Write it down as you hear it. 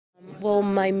Well,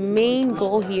 my main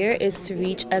goal here is to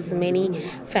reach as many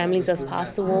families as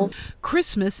possible.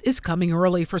 Christmas is coming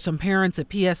early for some parents at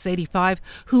PS 85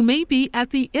 who may be at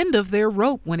the end of their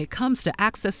rope when it comes to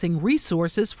accessing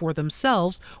resources for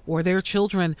themselves or their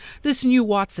children. This new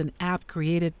Watson app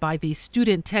created by the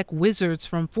student tech wizards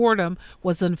from Fordham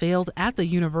was unveiled at the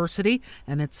university,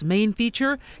 and its main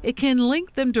feature, it can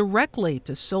link them directly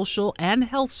to social and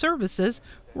health services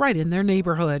right in their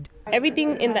neighborhood.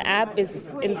 Everything in the app is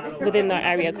within our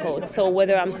area code. So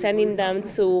whether I'm sending them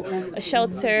to a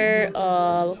shelter,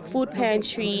 a food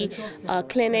pantry, a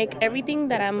clinic, everything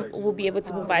that I will be able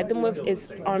to provide them with is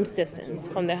arm's distance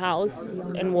from their house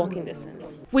and walking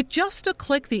distance. With just a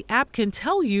click, the app can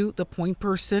tell you the point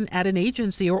person at an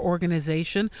agency or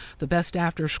organization, the best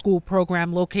after-school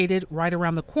program located right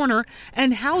around the corner,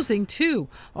 and housing too.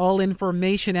 All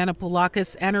information Anna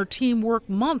Poulakis and her team work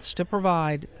months to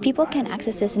provide. People can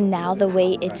access this now the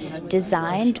way it's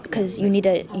designed because you need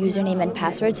a username and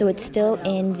password, so it's still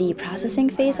in the processing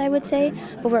phase, I would say.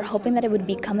 But we're hoping that it would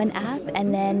become an app,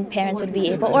 and then parents would be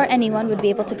able, or anyone would be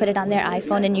able to put it on their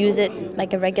iPhone and use it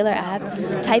like a regular app,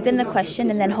 type in the question,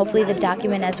 and then hopefully the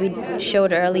document, as we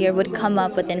showed earlier, would come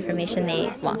up with the information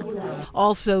they want.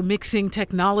 Also mixing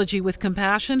technology with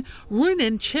compassion,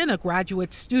 Runen Chin, a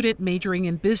graduate student majoring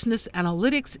in business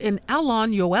analytics, and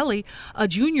Alon Yoeli, a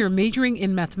junior majoring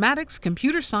in mathematics,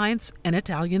 computer science, and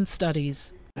Italian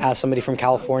studies. As somebody from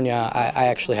California, I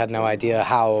actually had no idea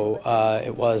how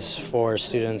it was for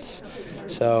students,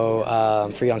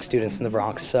 so for young students in the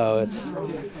Bronx. So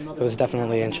it was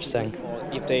definitely interesting.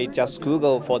 If they just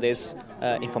Google for this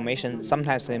information,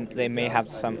 sometimes they may have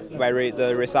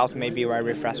the results may be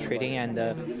very frustrating, and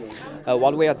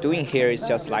what we are doing here is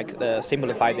just like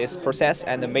simplify this process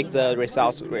and make the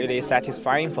results really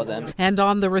satisfying for them. And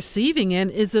on the receiving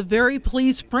end is a very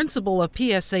pleased principal of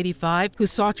PS 85 who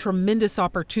saw tremendous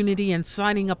opportunity in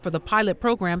signing up for the pilot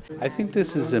program. I think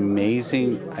this is an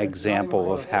amazing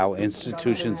example of how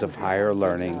institutions of higher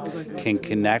learning can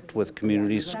connect with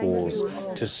community schools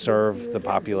to serve the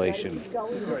population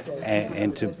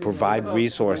and to provide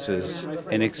resources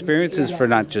and experiences for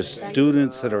not just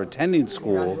students that are attending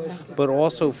school, but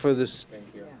also for the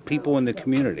people in the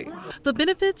community. The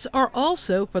benefits are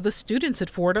also for the students at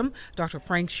Fordham. Dr.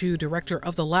 Frank Hsu, director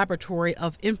of the Laboratory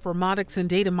of Informatics and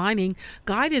Data Mining,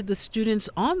 guided the students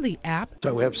on the app.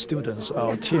 So we have students,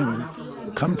 our team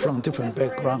come from different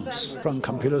backgrounds, from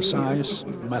computer science,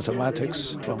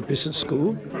 mathematics, from business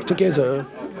school. Together,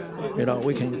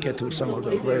 we can get to some of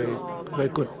the very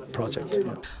good project.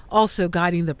 Yeah. Also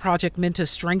guiding the project meant to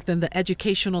strengthen the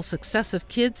educational success of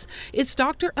kids, it's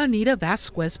Dr. Anita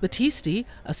Vasquez Battisti,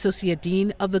 Associate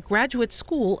Dean of the Graduate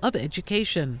School of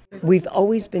Education. We've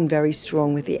always been very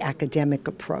strong with the academic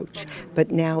approach,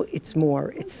 but now it's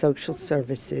more. It's social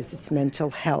services, it's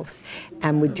mental health,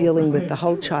 and we're dealing with the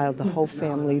whole child, the whole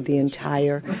family, the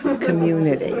entire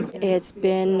community. It's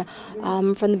been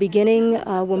from the beginning,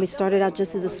 when we started out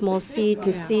just as a small seed,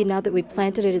 to see now that we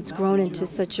planted it, it's grown into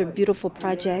such a beautiful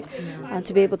project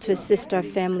to be able to assist our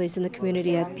families in the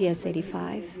community at PS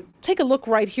 85. Take a look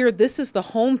right here. This is the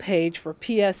homepage for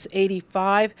PS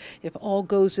 85. If all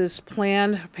goes as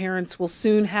planned, parents will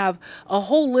soon have a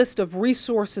whole list of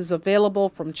resources available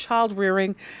from child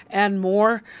rearing and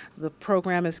more. The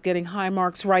program is getting high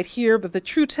marks right here, but the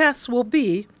true test will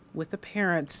be with the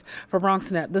parents. For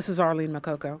BronxNet, this is Arlene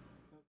Makoko.